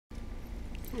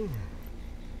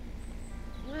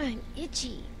I'm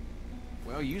itchy.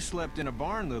 Well, you slept in a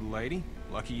barn, little lady.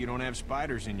 Lucky you don't have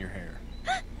spiders in your hair.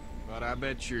 But I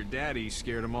bet your daddy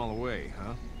scared them all away,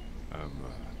 huh? I'm,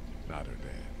 not her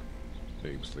dad.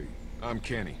 Name's Lee. I'm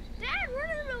Kenny. Dad, we're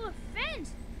in the middle of a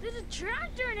fence. There's a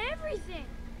tractor and everything.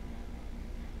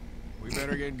 We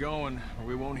better get going, or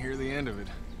we won't hear the end of it.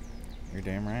 You're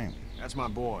damn right. That's my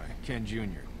boy, Ken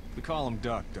Jr. We call him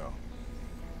Duck, though.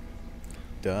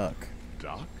 Duck.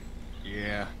 Doc?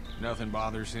 Yeah, nothing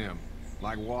bothers him.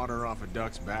 Like water off a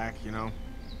duck's back, you know?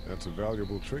 That's a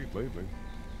valuable trait lately.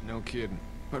 No kidding.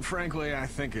 But frankly, I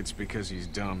think it's because he's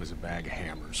dumb as a bag of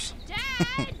hammers.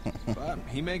 Dad! But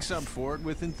he makes up for it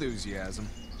with enthusiasm.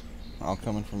 All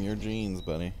coming from your genes,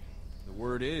 buddy. The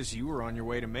word is you were on your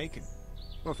way to Macon.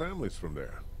 My family's from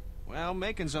there. Well,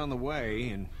 Macon's on the way,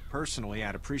 and personally,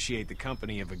 I'd appreciate the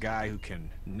company of a guy who can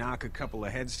knock a couple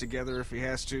of heads together if he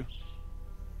has to.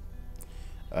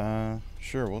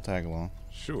 Sure, we'll tag along.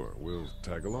 Sure, we'll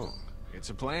tag along. It's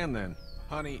a plan, then.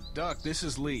 Honey, Duck, this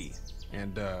is Lee.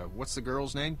 And, what's the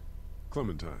girl's name?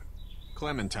 Clementine.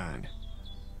 Clementine.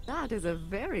 That is a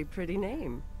very pretty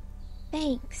name.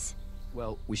 Thanks.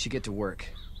 Well, we should get to work.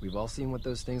 We've all seen what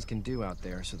those things can do out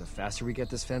there, so the faster we get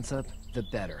this fence up, the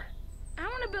better. I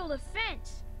want to build a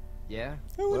fence. Yeah?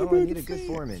 wanna Well, I build need a a good fence.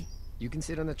 foreman. You can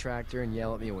sit on the tractor and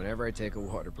yell at me whenever I take a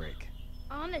water break.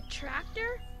 On the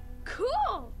tractor?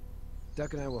 Cool!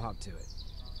 Duck and I will hop to it.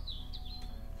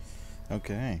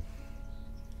 Okay.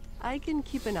 I can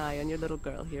keep an eye on your little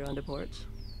girl here on the porch.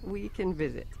 We can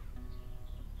visit.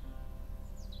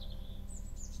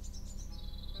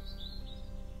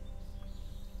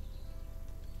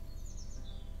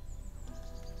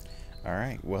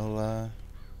 Alright, well,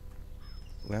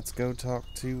 let's go talk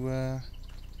to,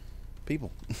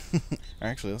 people. Or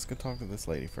actually, let's go talk to this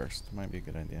lady first. Might be a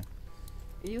good idea.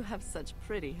 You have such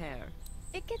pretty hair.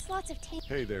 It gets lots of tan.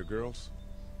 Hey there, girls.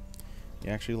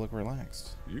 You actually look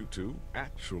relaxed. You two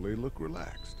actually look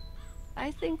relaxed.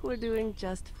 I think we're doing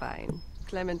just fine.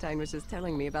 Clementine was just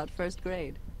telling me about first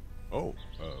grade. Oh,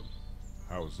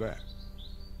 how's that?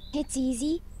 It's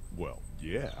easy. Well,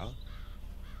 yeah.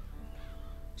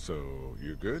 So,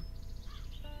 you're good?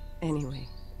 Anyway,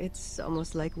 it's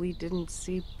almost like we didn't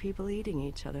see people eating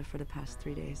each other for the past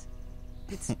 3 days.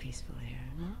 It's peaceful here,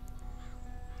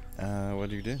 no? What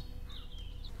do you do?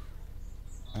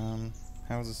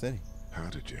 How was the city? How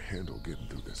did you handle getting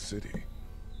through the city?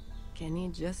 Kenny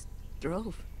just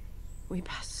drove. We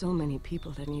passed so many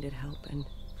people that needed help, and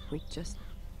we just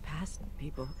passed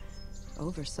people.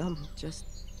 Over some,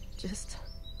 just...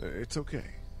 It's okay.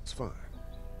 It's fine.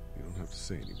 You don't have to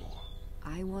say anymore.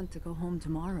 I want to go home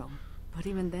tomorrow, but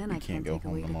even then You I can't can't go take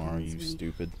away home the tomorrow, things you we-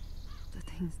 stupid. The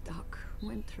things Doc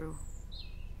went through.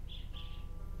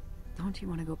 Don't you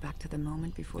want to go back to the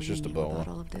moment before It's you just knew Ebola. about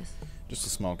all of this? Just a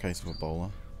small case of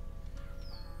Ebola.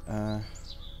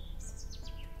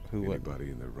 Who would?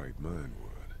 Anybody in their right mind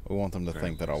would. We want them to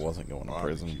think that I Families, wasn't going to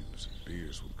prison. barbecues, and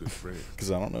beers with good friends.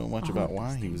 Because I don't know much All about of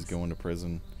why those he was things. going to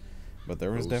prison. But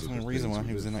there was Those are definitely the a reason things why we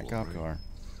he was in live that for, cop right? car.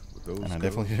 With those And I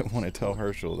definitely girls, didn't want to tell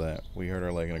Hershel that we hurt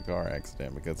our leg in a car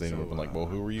accident because they would have been like, well,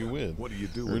 who were you with? What do you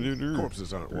do when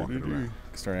corpses aren't walking around?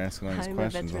 Started asking all these I'm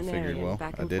questions. a I figured, veterinarian well,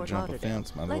 back I in did Fort jump a Lauderdale.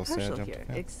 fence. Might as Like well say I Hershel jumped a here,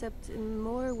 fence. except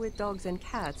more with dogs and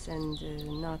cats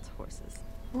and not horses.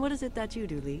 What is it that you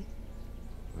do, Lee?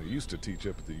 I used to teach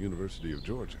up at the University of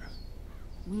Georgia.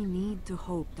 We need to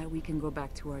hope that we can go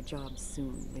back to our jobs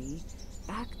soon, Lee.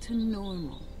 Back to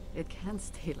normal. It can't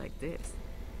stay like this.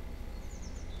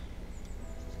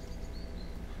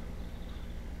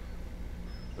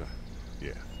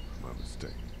 Yeah, my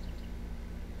mistake.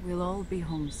 We'll all be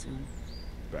home soon.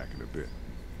 Back in a bit.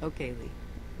 Okay, Lee.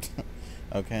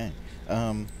 Okay.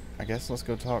 I guess let's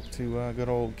go talk to good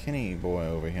old Kenny boy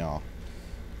over here.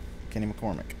 Kenny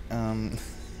McCormick.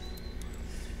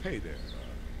 Hey there,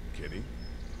 Kenny.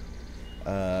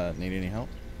 Need any help?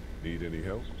 Need any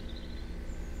help?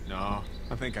 No,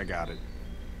 I think I got it.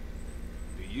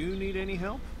 Do you need any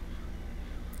help?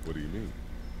 What do you mean?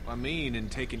 I mean, in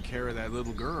taking care of that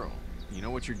little girl. You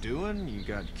know what you're doing? You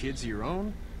got kids of your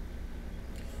own?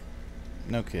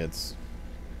 No kids.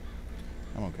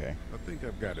 I'm okay. I think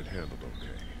I've got it handled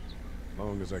okay. As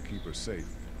long as I keep her safe,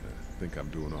 I think I'm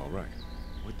doing all right.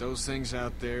 With those things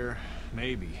out there,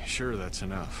 maybe. Sure, that's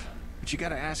enough. But you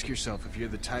gotta ask yourself if you're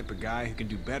the type of guy who can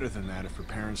do better than that if her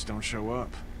parents don't show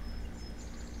up.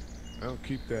 I'll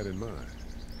keep that in mind.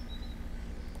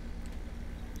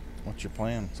 What's your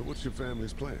plan? So what's your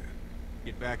family's plan?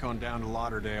 Get back on down to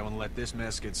Lauderdale and let this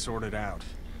mess get sorted out.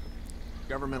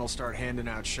 Government will start handing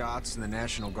out shots and the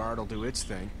National Guard will do its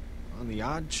thing. On the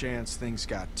odd chance things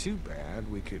got too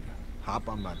bad, we could Hop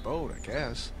on my boat, I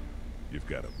guess. You've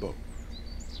got a boat.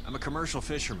 I'm a commercial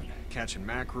fisherman, catching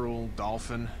mackerel,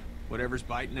 dolphin, whatever's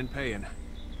biting and paying.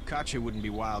 Katya wouldn't be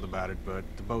wild about it, but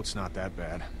the boat's not that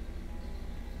bad.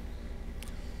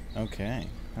 Okay.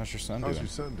 How's your son How's doing? your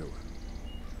son doing?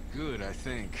 Good, I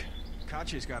think.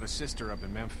 Katya's got a sister up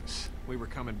in Memphis. We were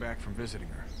coming back from visiting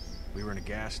her. We were in a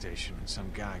gas station and some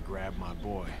guy grabbed my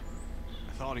boy.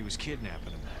 I thought he was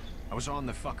kidnapping him. I was on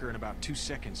the fucker in about 2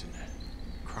 seconds and...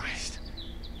 Christ.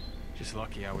 Just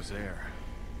lucky I was there.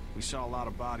 We saw a lot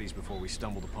of bodies before we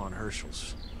stumbled upon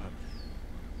Hershel's.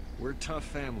 We're a tough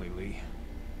family, Lee.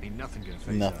 Ain't nothing gonna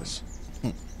phase us.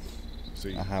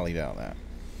 See, I highly doubt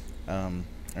that.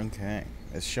 Okay.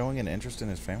 Is showing an interest in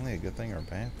his family a good thing or a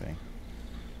bad thing?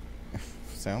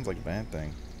 Sounds like a bad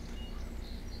thing.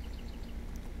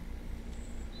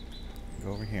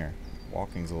 Go over here.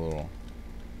 Walking's a little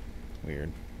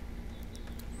weird.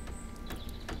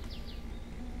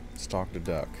 Stalked a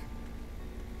duck.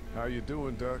 how you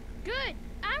doing, Duck? Good.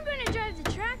 I'm gonna drive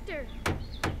the tractor.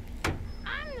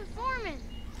 I'm the foreman.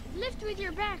 Lift with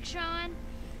your back, Sean.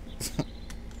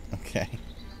 Okay.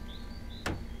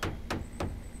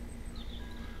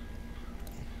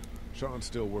 Sean's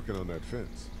still working on that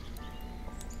fence.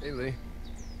 Hey, Lee.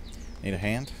 Need a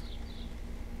hand?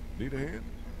 Need a hand?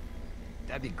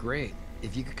 That'd be great.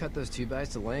 If you could cut those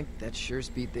 2x to length, that'd sure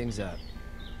speed things up.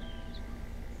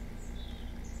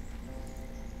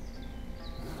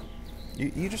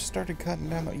 You just started cutting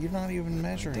down. You're not even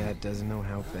measuring. Dad doesn't know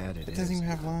how bad it It is. doesn't even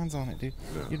have lines on it, dude.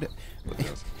 No, You're, it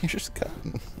doesn't. you're just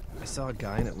cutting. I saw a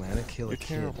guy in Atlanta kill You're a kid.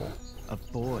 terrible. A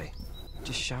boy.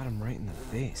 Just shot him right in the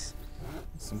face.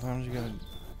 Sometimes you gotta.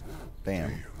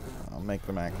 Bam. I'll make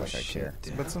them act like I Shit, care.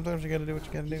 Dad. But sometimes you gotta do what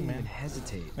you gotta He do, didn't even man.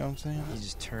 hesitate. You know what I'm saying? He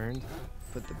just turned,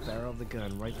 put the barrel of the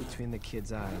gun right between the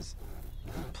kid's eyes,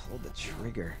 and pulled the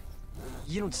trigger.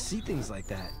 You don't see things like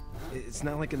that. It's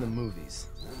not like in the movies.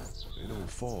 They don't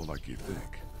fall like you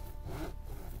think.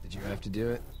 Did you have to do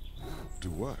it? Do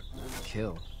what?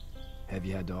 Kill. Have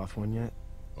you had to off one yet?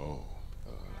 Oh,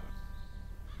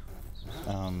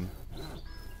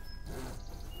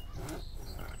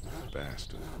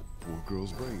 bastard. Poor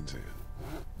girl's brains in.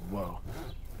 Whoa.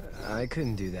 I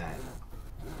couldn't do that.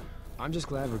 I'm just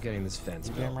glad we're getting this fence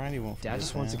You're built. damn right he won't. Dad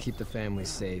just wants to keep the family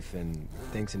safe and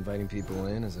thinks inviting people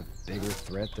in is a bigger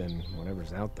threat than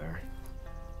whatever's out there.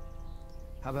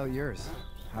 How about yours?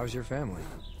 How's your family?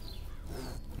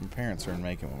 My parents are in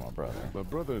Macon with my brother. My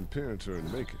brother and parents are in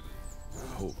Macon.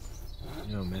 I hope.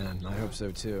 Oh man, I hope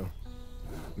so too.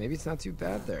 Maybe it's not too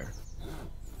bad there.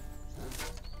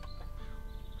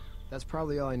 That's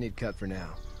probably all I need cut for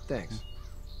now. Thanks.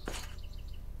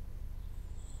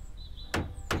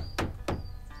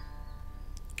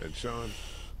 And Sean,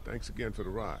 thanks again for the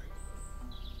ride.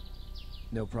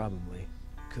 No problem, Lee.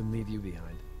 Couldn't leave you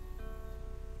behind.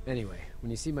 Anyway, when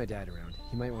you see my dad around,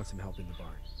 he might want some help in the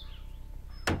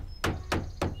barn.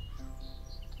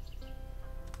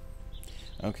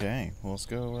 Okay, well, let's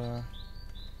go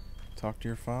talk to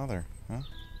your father, huh?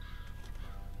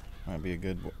 Might be a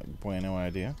good bueno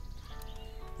idea.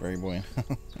 Very bueno.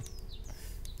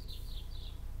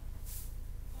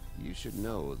 You should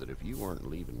know that if you weren't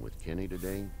leaving with Kenny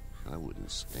today, I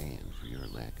wouldn't stand for your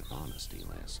lack of honesty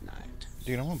last night.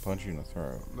 Dude, I'm gonna punch you in the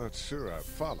throat. I'm not sure I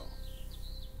follow.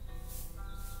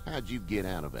 How'd you get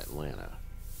out of Atlanta?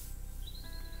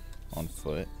 On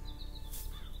foot.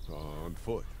 On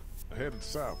foot. I headed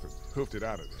south and hoofed it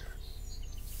out of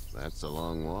there. That's a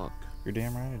long walk. You're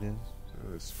damn right it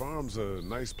is. This farm's a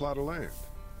nice plot of land.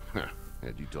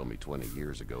 Had you told me 20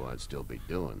 years ago I'd still be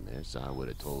doing this, I would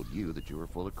have told you that you were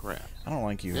full of crap. I don't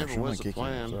like you. Never I'm was gonna a kick you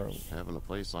in the plan, throat. having a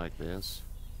place like this.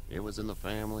 It was in the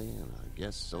family, and I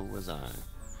guess so was I.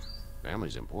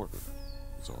 Family's important.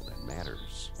 It's all that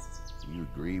matters. You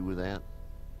agree with that?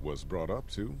 Was brought up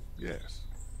to, yes.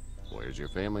 Where's your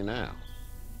family now?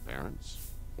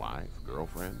 Parents? Wife?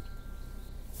 Girlfriend?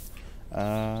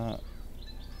 My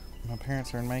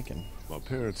parents are in Macon. My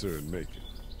parents are in Macon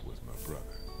with my brother.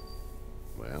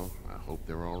 Well, I hope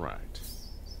they're all right.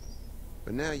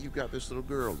 But now you've got this little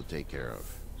girl to take care of.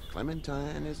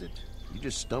 Clementine, is it? You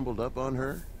just stumbled up on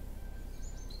her?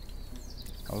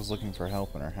 I was looking for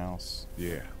help in her house.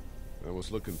 Yeah, I was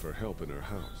looking for help in her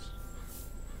house.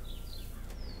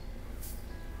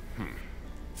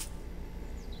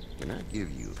 Can I give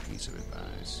you a piece of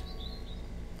advice?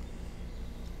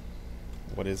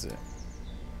 What is it?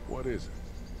 What is it?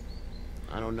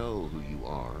 I don't know who you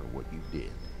are or what you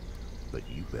did, but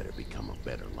you better become a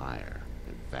better liar,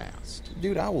 and fast.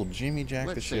 Dude, I will Jimmy Jack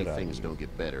the Let's shit say out of things you. don't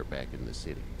get better back in the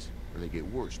cities, or they get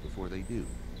worse before they do.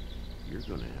 You're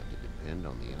gonna have to depend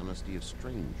on the honesty of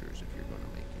strangers if you're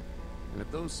gonna make it. And if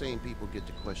those same people get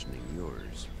to questioning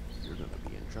yours, you're gonna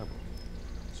be in trouble.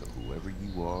 So whoever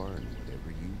you are and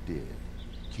whatever you did,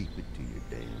 keep it to your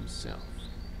damn self.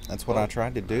 That's what I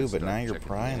tried to do, but now you're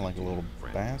prying like a little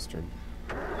bastard.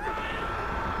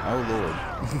 Oh, Lord.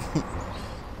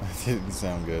 That didn't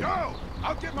sound good. Go!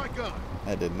 I'll get my gun!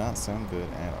 That did not sound good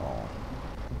at all.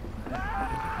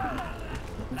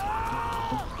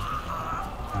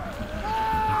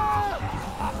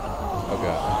 Oh,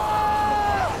 God.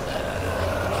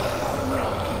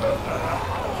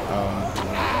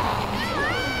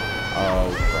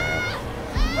 Oh, crap.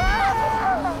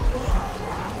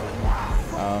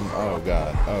 Oh,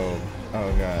 God.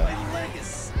 Oh, God.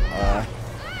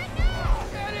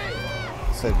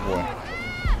 Save the boy.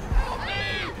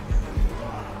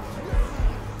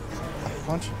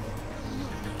 Punch him.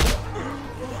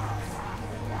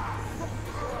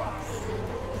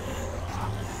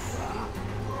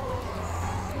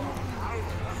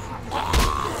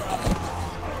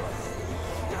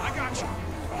 I got you.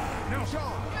 Now,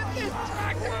 Get this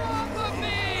tractor off of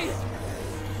me!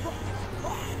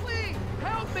 Please,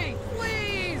 help me,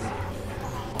 please!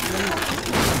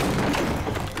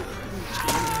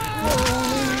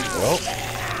 Well,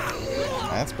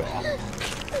 that's bad.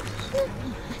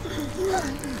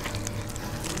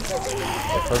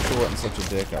 If Hershel wasn't such a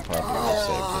dick, I probably would have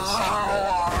saved his.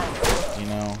 But, you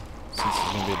know, since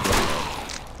he's gonna be a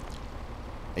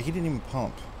dick, he didn't even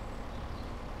pump.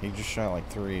 He just shot like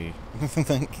 3. I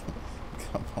think.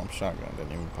 Got pump shotgun,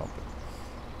 didn't even pump it.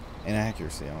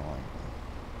 Inaccuracy, I don't like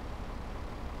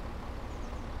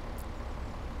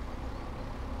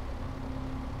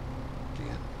Get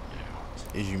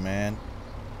out. it. Is you mad?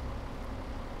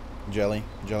 Jelly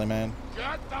man?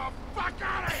 Get the fuck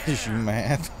out of here! Is you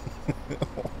mad?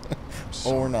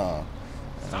 Or nah?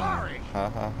 Sorry! Ha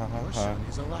ha ha ha Your ha. son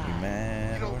is alive. You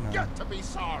mad You or don't not? get to be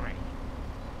sorry.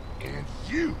 And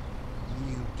you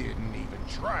didn't even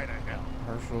try to help.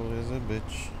 Hershel is a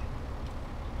bitch.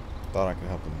 Thought I could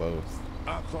help them both.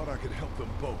 I thought I could help them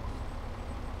both.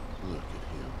 Look at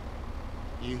him.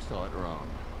 You thought wrong.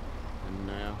 And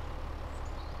now?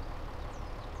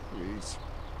 Please.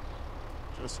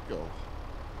 Just go.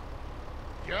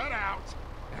 Get out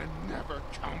and never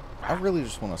come I back. really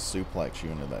just want to suplex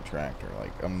you into that tractor.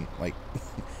 Like, I'm like,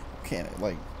 can't it?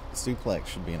 Like, suplex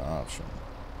should be an option.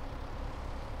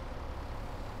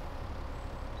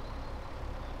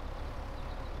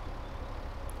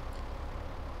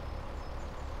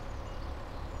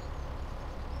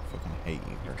 Fucking hate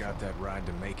you. You've got that ride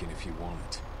to Macon if you want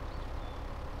it.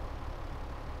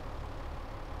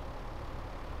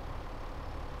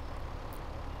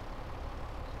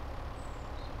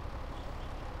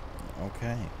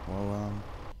 Okay, well,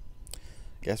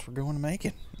 guess we're going to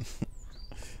Macon.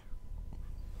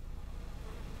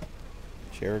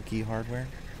 Cherokee Hardware?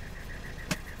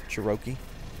 Cherokee?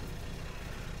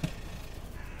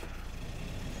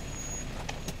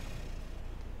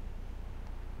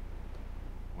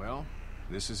 Well,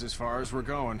 this is as far as we're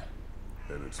going.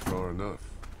 And it's far enough.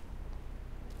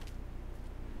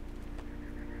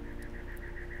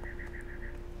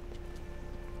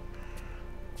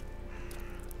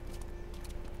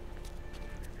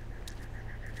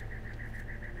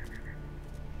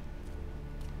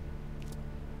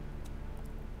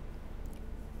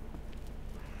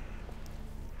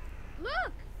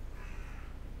 Look!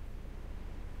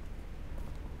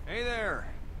 Hey there.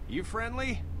 You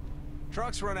friendly?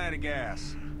 Truck's run out of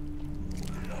gas.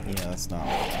 Yeah, that's not.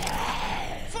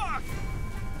 Fuck!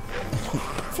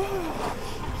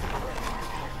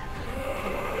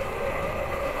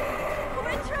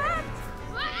 We're trapped!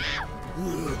 Ah!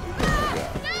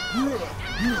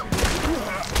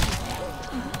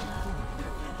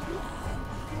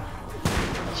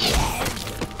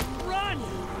 Run!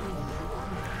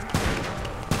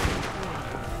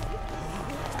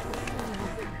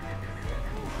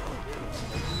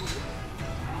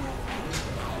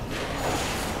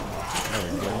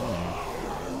 There we go.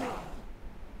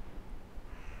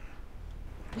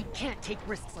 We can't take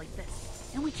risks like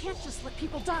this. And we can't just let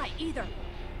people die, either.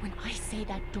 When I say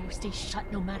that door stays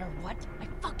shut no matter what, I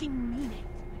fucking mean it.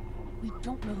 We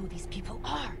don't know who these people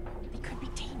are. They could be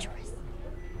dangerous.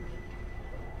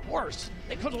 Worse,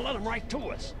 they could have let them right to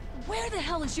us. Where the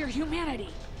hell is your humanity?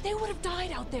 They would have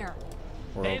died out there.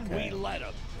 We're And okay. we let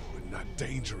them. We're not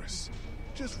dangerous.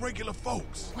 Just regular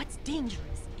folks. What's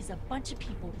dangerous is a bunch of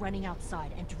people running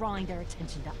outside and drawing their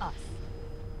attention to us.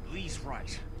 Lee's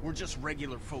right. We're just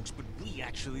regular folks, but we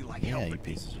actually like Yeah, helping you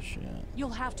pieces of shit. You'll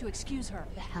have to excuse her.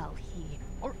 The hell he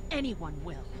or anyone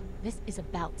will. This is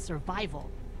about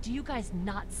survival. Do you guys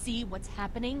not see what's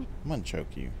happening? I'm gonna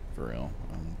choke you, for real.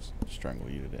 I'm gonna strangle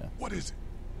you to death. What is it?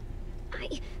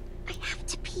 I have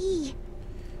to pee.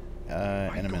 In a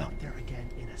Go minute. out there again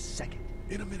in a second.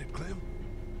 In a minute, Clem.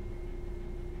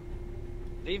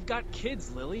 They've got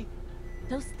kids, Lily.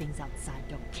 Those things outside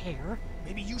don't care.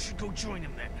 Maybe you should go join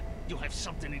them then. You'll have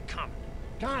something in common.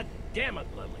 God damn it,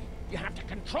 Lily. You have to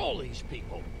control these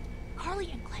people. Carly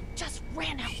and Glenn just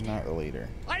ran out She's there. not the leader.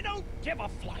 I don't give a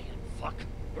flying fuck.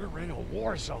 We're in a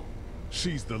war zone.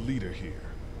 She's the leader here.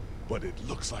 But it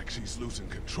looks like she's losing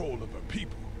control of her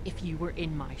people. If you were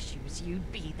in my shoes,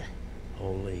 you'd be the...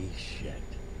 Holy shit.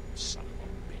 Son of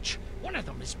a bitch. One of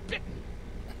them is bitten.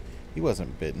 He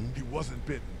wasn't bitten. He wasn't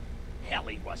bitten. Hell,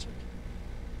 he wasn't.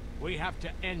 We have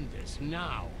to end this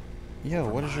now. Yo,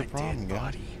 For what is your my problem, dead guy?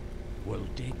 body, we'll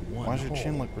dig one Why does your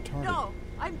chin hole. look retarded? No,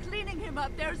 I'm cleaning him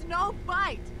up. There's no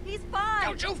bite. He's fine.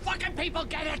 Don't you fucking people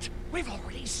get it? We've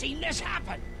already seen this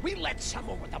happen. We let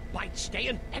someone with a bite stay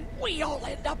in, and we all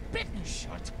end up bitten.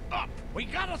 Shut up. We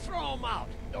gotta throw him out,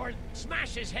 or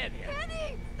smash his head in.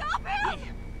 Kenny, stop him!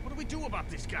 Hey, what do we do about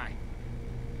this guy?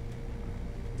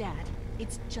 Dad,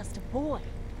 it's just a boy.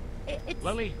 It's...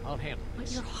 Lily, I'll handle But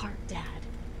this. your heart, Dad.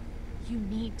 You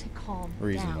need to calm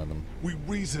Reason down. with him. We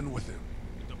reason with him.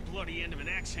 The bloody end of an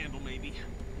axe handle, maybe.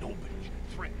 Nobody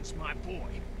threatens my boy.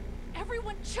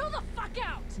 Everyone chill the fuck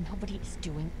out! Nobody is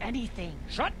doing anything.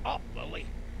 Shut up, Lily.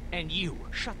 And you,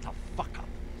 shut the fuck up.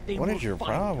 They What will is your find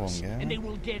problem, us, guy? and they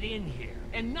will get in here,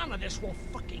 and none of this will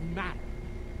fucking matter.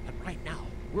 But right now,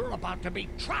 we're about to be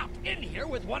trapped in here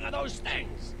with one of those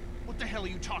things. What the hell are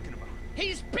you talking about?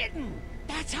 He's bitten.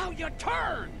 That's how you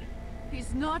turn.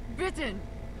 He's not bitten.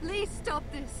 Please stop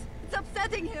this. It's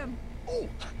upsetting him. Oh,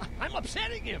 I'm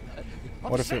upsetting him.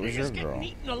 What if it was Upsetting your is getting girl?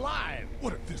 eaten alive.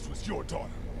 What if this was your daughter?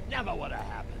 Never would have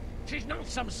happened. She's not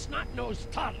some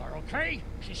snot-nosed toddler, okay?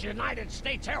 She's United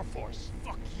States Air Force.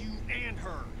 Fuck you and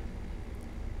her.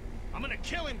 I'm gonna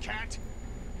kill him, Cat.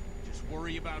 Just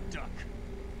worry about Duck.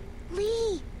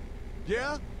 Lee,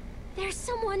 Yeah? there's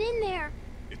someone in there.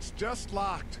 It's just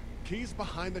locked. Key's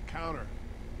behind the counter.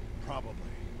 Probably.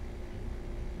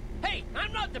 Hey,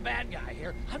 I'm not the bad guy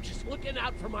here. I'm just looking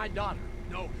out for my daughter.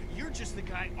 No, you're just the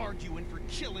guy arguing for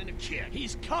killing a kid.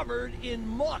 He's covered in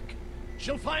muck.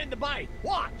 She'll find the bite.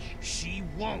 Watch. She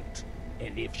won't.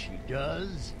 And if she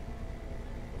does,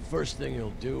 the first thing he'll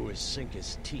do is sink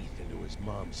his teeth into his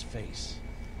mom's face.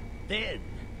 Then,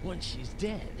 once she's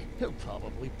dead, he'll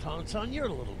probably pounce on your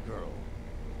little girl.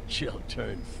 She'll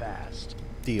turn fast.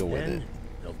 Deal with Then it.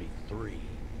 there'll be 3.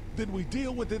 Then we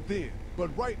deal with it then.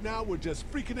 But right now, we're just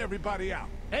freaking everybody out.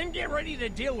 And get ready to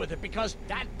deal with it because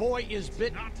that boy is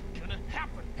bitten. Not gonna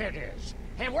happen. It is.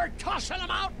 And we're tossing him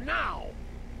out now.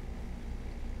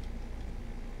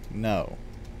 No.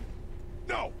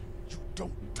 No! You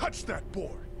don't touch that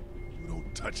boy! You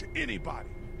don't touch anybody!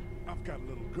 I've got a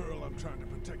little girl I'm trying to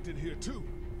protect in here, too.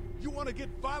 You want to get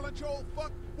violent, you old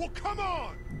fuck? Well, come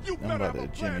on! You I'm better about have a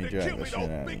to plan Jimmy to Jack kill the me, shit out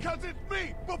though, of you. because it's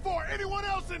me before anyone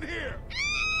else in here!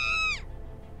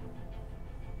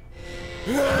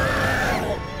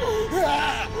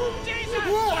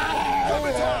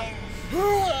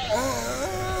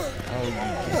 Oh, you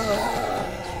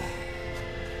can't.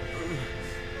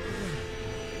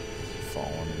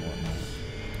 Falling and whatnot.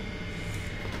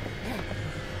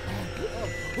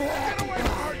 Get away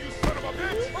from her, you son of a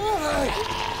bitch!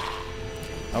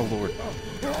 Oh, Lord.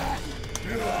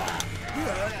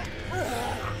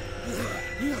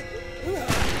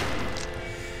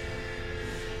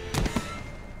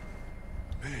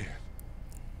 Man.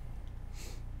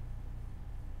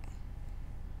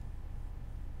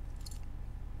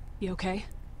 You okay?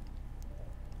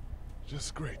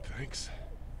 Just great, thanks.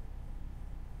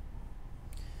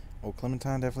 Well,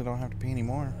 Clementine definitely don't have to pee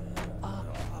anymore.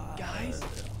 Guys?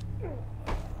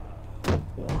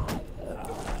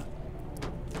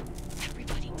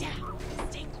 Everybody down.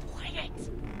 Stay quiet.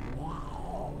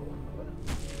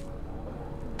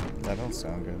 That don't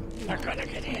sound good. They're gonna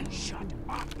get in. Shut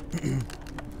up.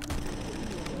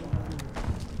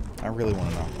 I really want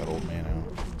to knock that old man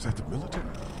out. Is that the military?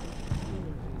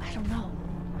 I don't know.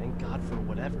 Thank God for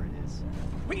whatever it is.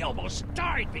 We almost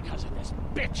died because of this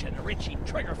bitch and her itchy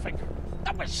trigger finger.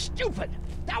 That was stupid.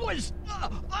 That was...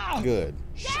 Good.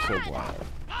 So glad.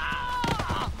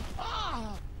 Ah!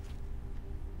 Ah!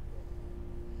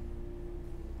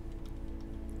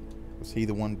 Was he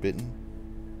the one bitten?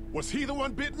 Was he the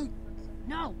one bitten?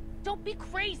 No, don't be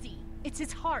crazy. It's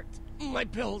his heart. My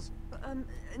pills.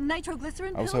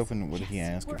 Nitroglycerin I was pills? hoping would he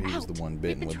ask We're if he was out. the one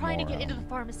bitten We've with been trying more, to get into the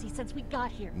pharmacy since we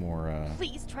got here. more,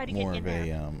 Please try to more get in of a,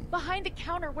 there. Behind the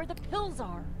counter where the pills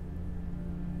are.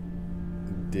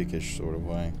 dickish sort of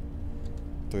way.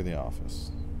 Through the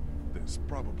office. There's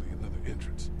probably another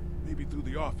entrance. Maybe through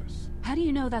the office. How do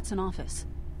you know that's an office?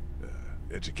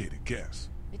 educated guess.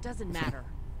 It doesn't matter.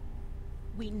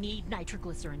 We need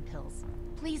nitroglycerin pills.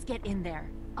 Please get in there.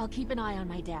 I'll keep an eye on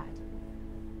my dad.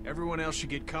 Everyone else should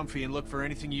get comfy and look for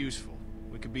anything useful.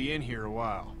 We could be in here a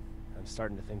while. I'm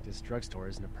starting to think this drugstore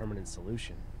isn't a permanent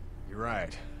solution. You're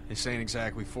right. This ain't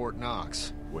exactly Fort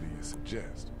Knox. What do you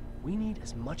suggest? We need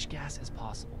as much gas as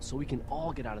possible so we can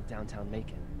all get out of downtown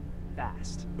Macon.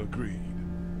 Fast. Agreed.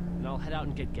 And I'll head out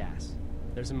and get gas.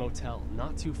 There's a motel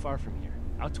not too far from here,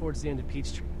 out towards the end of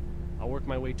Peachtree. I'll work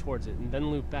my way towards it and then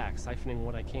loop back, siphoning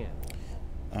what I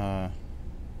can.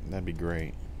 That'd be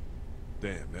great.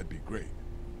 Damn, that'd be great.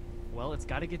 Well, it's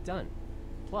gotta get done.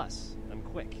 Plus, I'm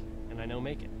quick, and I know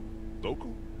Macon.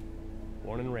 Local?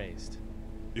 Born and raised.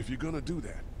 If you're gonna do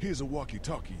that, here's a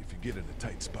walkie-talkie if you get in a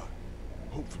tight spot.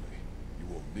 Hopefully, you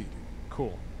won't need it.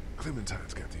 Cool.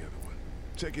 Clementine's got the other one.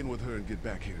 Check in with her and get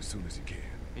back here as soon as you can.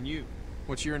 And you,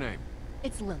 what's your name?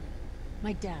 It's Lily.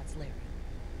 My dad's Larry.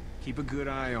 Keep a good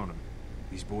eye on him.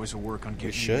 These boys will work on getting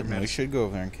We you your shouldn't. We medicine. should go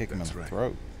over there and kick him in That's the right.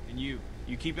 throat. And you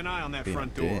keep an eye on that Being a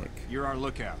front door. dick. You're our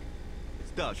lookout.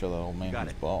 It's Doug. Show that old man Got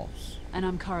his it. balls. And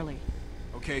I'm Carly.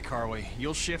 Okay, Carly,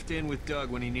 you'll shift in with Doug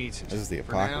when he needs it. This is the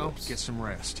For now, apocalypse. get some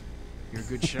rest. You're a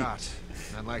good shot,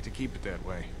 and I'd like to keep it that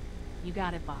way. You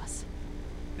got it, boss.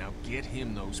 Now get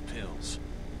him those pills.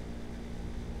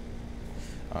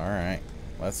 Alright,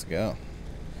 let's go.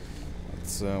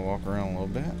 Let's walk around a little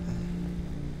bit.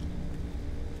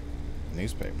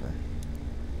 Newspaper.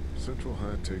 Central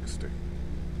High-Tech State.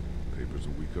 Paper's a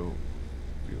week old.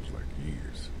 Feels like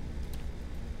years.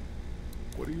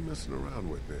 What are you messing around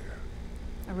with there?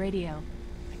 A radio.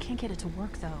 I can't get it to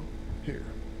work, though. Here,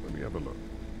 let me have a look.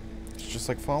 It's just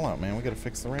like Fallout, man. We gotta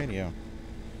fix the radio.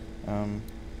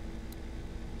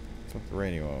 Flip the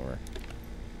radio over.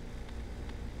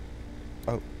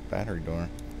 Oh, battery door.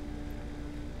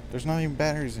 There's not even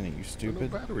batteries in it, you There are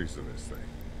stupid. no batteries in this thing.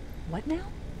 What now?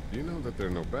 You know that there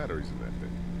are no batteries in that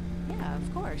thing. Yeah,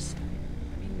 of course.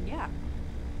 I mean, yeah.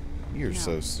 You're No.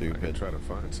 so I can stupid. try to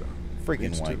find some. Freaking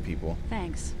Needs white to. people.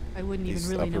 Thanks. I wouldn't These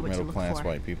even really know upper what to middle look class for.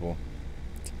 white people.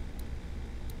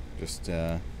 Just,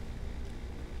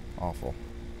 awful.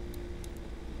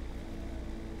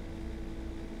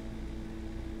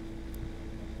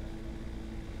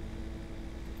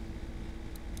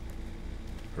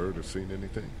 Heard or seen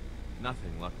anything?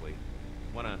 Nothing, luckily.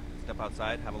 Wanna step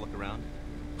outside, have a look around?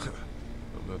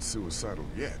 I'm not suicidal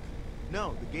yet.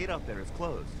 No, the gate out there is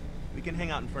closed. We can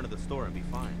hang out in front of the store and be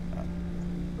fine.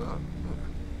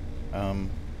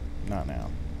 Not now.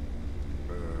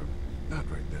 Not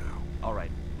right now. All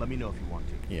right, let me know if you want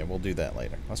to. Yeah, we'll do that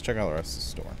later. Let's check out the rest of the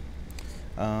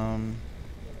store.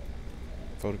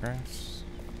 Photographs.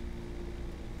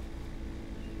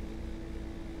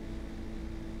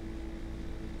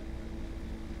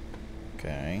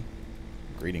 Okay.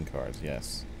 Greeting cards,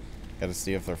 yes. Gotta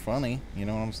see if they're funny, you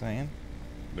know what I'm saying?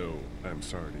 No, I'm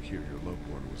sorry to hear your loved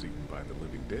one was eaten by the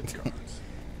living dead cards.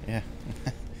 Yeah.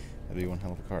 That'd be one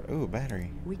hell of a card. Ooh, a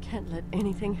battery. We can't let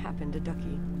anything happen to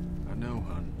Ducky. I know,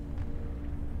 hun.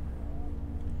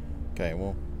 Okay,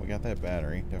 well, we got that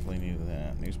battery. Definitely needed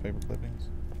that. Newspaper clippings.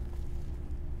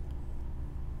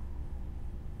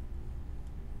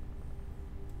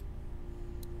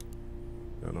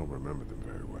 I don't remember them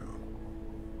very well.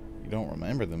 You don't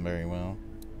remember them very well.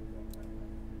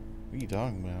 What are you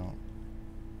talking about?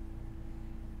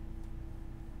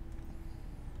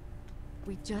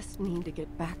 We just need to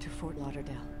get back to Fort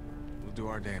Lauderdale. We'll do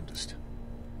our damnedest.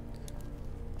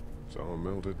 It's all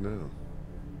melted now.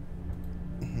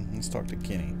 Let's talk to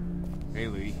Kenny. Hey,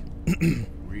 Lee.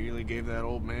 Really gave that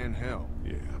old man hell.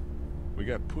 Yeah. We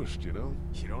got pushed, you know?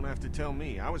 You don't have to tell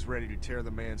me. I was ready to tear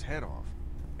the man's head off.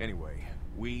 Anyway,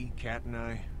 we, Kat and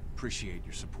I, appreciate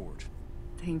your support.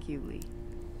 Thank you, Lee.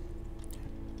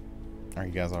 Are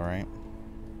you guys alright?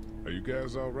 Are you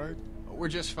guys all right? We're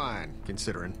just fine,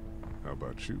 considering. How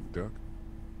about you, Duck?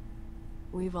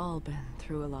 We've all been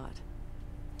through a lot.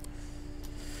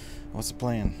 What's the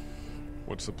plan?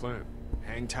 What's the plan?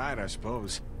 Hang tight, I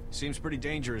suppose. Seems pretty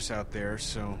dangerous out there,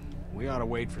 so we ought to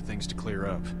wait for things to clear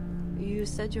up. You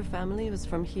said your family was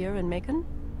from here in Macon?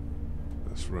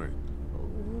 That's right.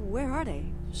 Where are they?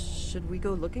 Should we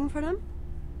go looking for them?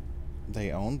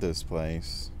 They owned this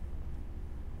place.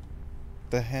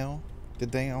 The hell?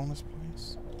 Did they own this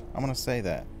place? I'm gonna say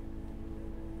that.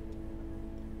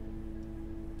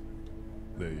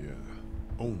 They,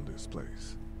 own this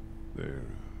place. They're,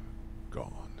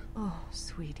 gone. Oh,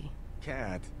 sweetie.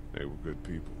 Kat. They were good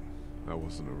people. I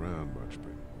wasn't around much,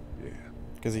 but, yeah.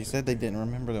 Because he said they didn't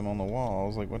remember them on the wall. I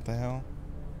was like, what the hell?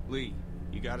 Lee,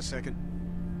 you got a second?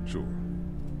 Sure.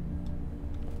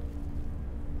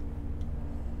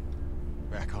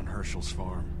 Back on Hershel's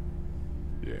farm.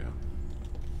 Yeah?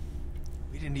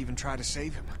 We didn't even try to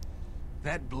save him.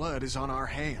 That blood is on our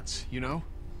hands, you know?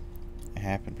 It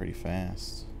happened pretty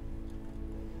fast.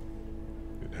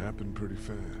 It happened pretty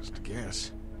fast. I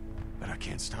guess. But I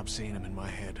can't stop seeing him in my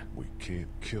head. We can't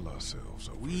kill ourselves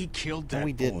over We it. killed that No,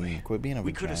 we boy. didn't. Quit being a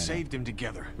We could have vagina. saved him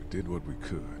together. We did what we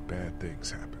could. Bad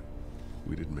things happen.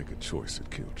 We didn't make a choice that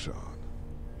killed Sean.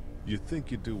 You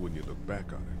think you do when you look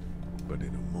back on it. But in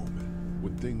a moment,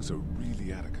 when things are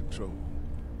really out of control,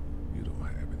 you don't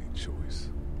have any choice.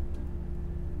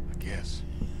 I guess.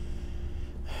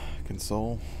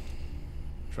 Console.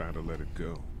 Try to let it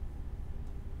go.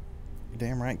 You're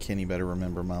damn right Kenny better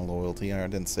remember my loyalty. I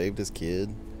done saved his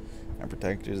kid. I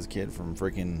protected his kid from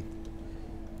freaking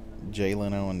Jay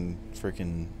Leno and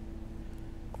freaking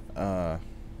the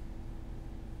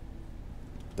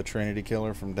Trinity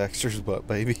Killer from Dexter's Butt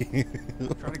Baby.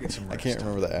 Try to get some I rest. can't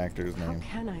remember the actor's How name.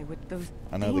 can I with those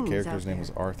I know the things character's out name there?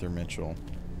 was Arthur Mitchell.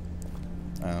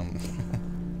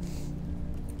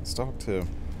 Let's talk to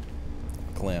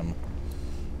Clem.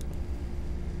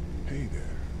 Hey there.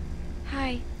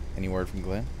 Hi. Any word from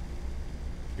Glenn?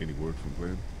 Any word from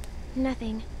Glenn?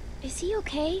 Nothing. Is he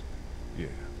okay? Yeah,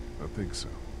 I think so.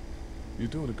 You're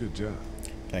doing a good job.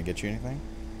 Can I get you anything?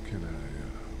 Can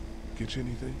I, get you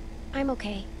anything? I'm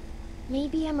okay.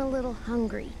 Maybe I'm a little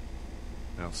hungry.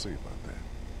 I'll see about that.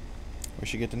 We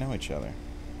should get to know each other.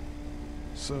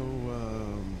 So,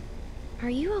 Are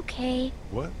you okay?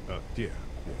 what? Yeah,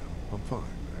 I'm fine.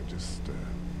 I just,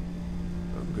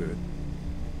 I'm good.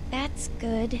 That's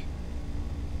good.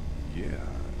 Yeah,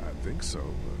 I think so.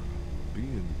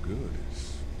 Being good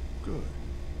is good,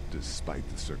 despite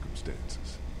the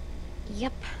circumstances.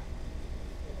 Yep.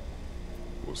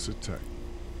 We'll sit tight.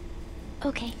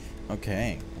 Okay.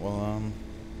 Okay, well,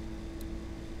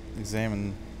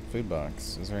 examine food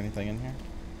box. Is there anything in here?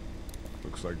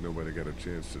 Looks like nobody got a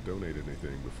chance to donate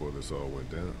anything before this all went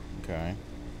down. Okay.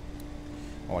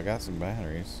 Well, I got some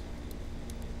batteries.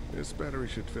 This battery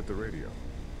should fit the radio.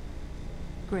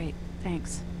 Great,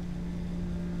 thanks.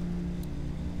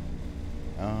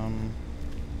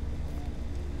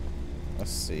 Let's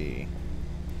see.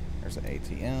 There's an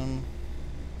ATM.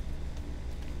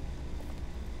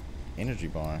 Energy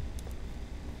bar.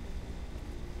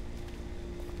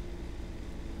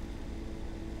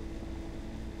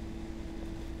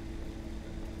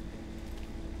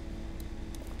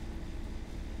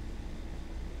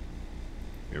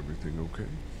 Everything okay?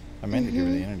 I meant to give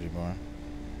her the energy bar.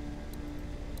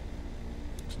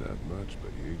 It's not much,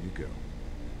 but here you go.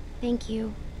 Thank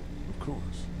you. Of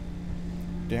course.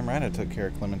 Damn right I took care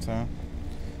of Clementine.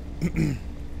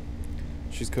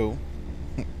 She's cool.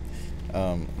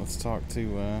 Let's talk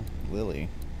to Lily.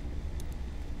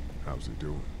 How's he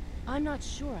doing? I'm not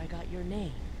sure I got your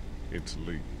name. It's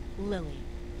Lee. Lily.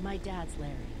 My dad's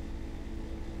Larry.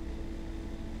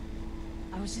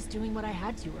 I was just doing what I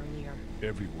had to earlier.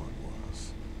 Everyone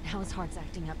was. Now his heart's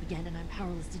acting up again and I'm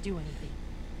powerless to do anything.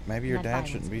 Maybe your Had dad violence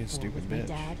shouldn't be a before stupid with my bitch.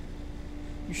 dad.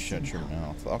 You shut your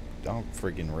mouth. I'll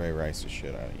friggin' Ray Rice the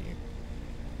shit out of you.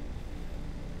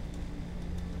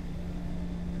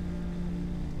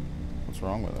 What's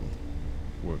wrong with him?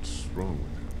 What's wrong with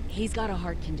him? He's got a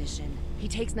heart condition. He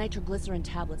takes nitroglycerin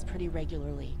tablets pretty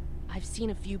regularly. I've seen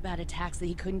a few bad attacks that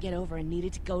he couldn't get over and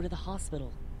needed to go to the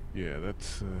hospital. Yeah,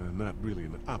 that's not really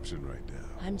an option right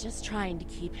now. I'm just trying to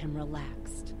keep him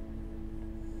relaxed.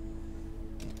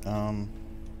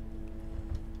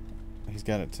 He's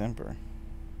got a temper.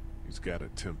 He's got a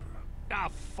temper. Ah,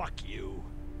 fuck you.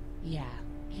 Yeah,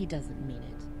 he doesn't mean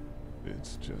it.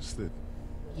 It's just that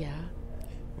Yeah?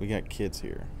 We got kids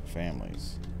here,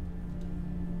 families.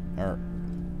 Or,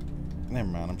 never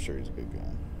mind, I'm sure he's a good guy.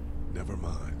 never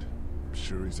mind. I'm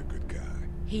sure he's a good guy.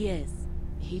 He is.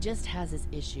 He just has his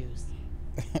issues.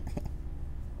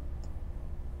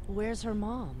 Where's her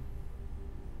mom?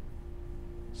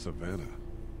 Savannah,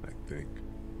 I think.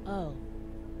 Oh,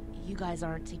 you guys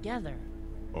aren't together.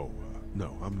 Oh,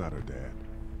 no, I'm not her dad.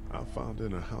 I found her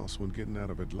in a house when getting out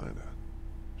of Atlanta.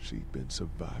 She'd been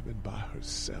surviving by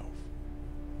herself.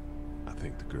 I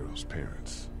think the girl's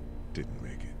parents didn't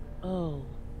make it. Oh.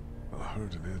 I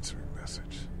heard an answering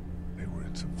message. They were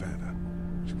in Savannah.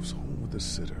 She was home with a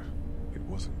sitter. It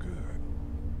wasn't good.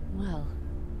 Well,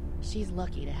 she's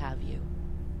lucky to have you.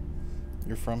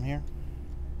 You're from here?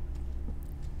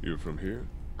 You're from here?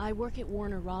 I work at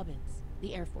Warner Robins,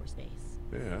 the Air Force Base.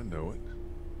 Yeah, I know it.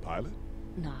 Pilot?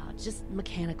 Nah, just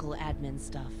mechanical admin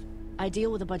stuff. I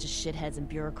deal with a bunch of shitheads and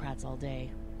bureaucrats all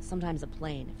day. Sometimes a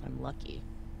plane, if I'm lucky.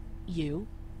 You?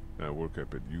 I work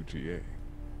up at UTA.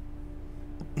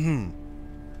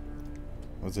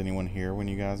 Was anyone here when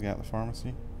you guys got the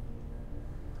pharmacy?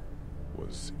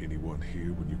 Was anyone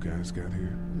here when you guys got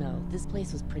here? No, this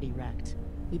place was pretty wrecked.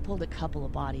 We pulled a couple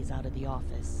of bodies out of the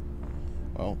office.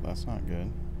 Well, that's not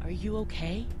good. Are you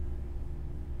okay?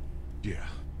 Yeah,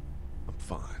 I'm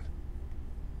fine.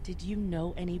 Did you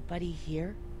know anybody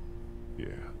here? Yeah,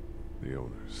 the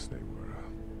owners,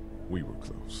 we were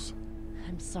close.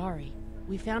 I'm sorry.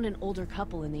 We found an older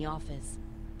couple in the office.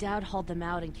 Dad hauled them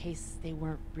out in case they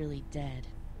weren't really dead.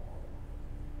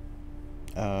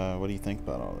 What do you think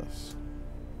about all this?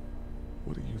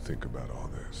 What do you think about all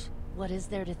this? What is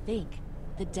there to think?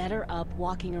 The dead are up,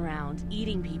 walking around,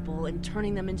 eating people, and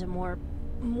turning them into more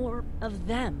of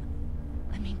them.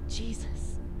 I mean,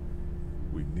 Jesus.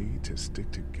 We need to stick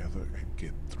together and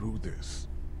get through this.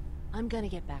 I'm gonna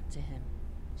get back to him.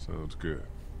 Sounds good.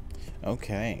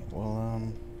 Okay,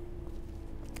 well,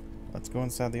 let's go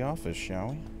inside the office,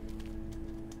 shall we?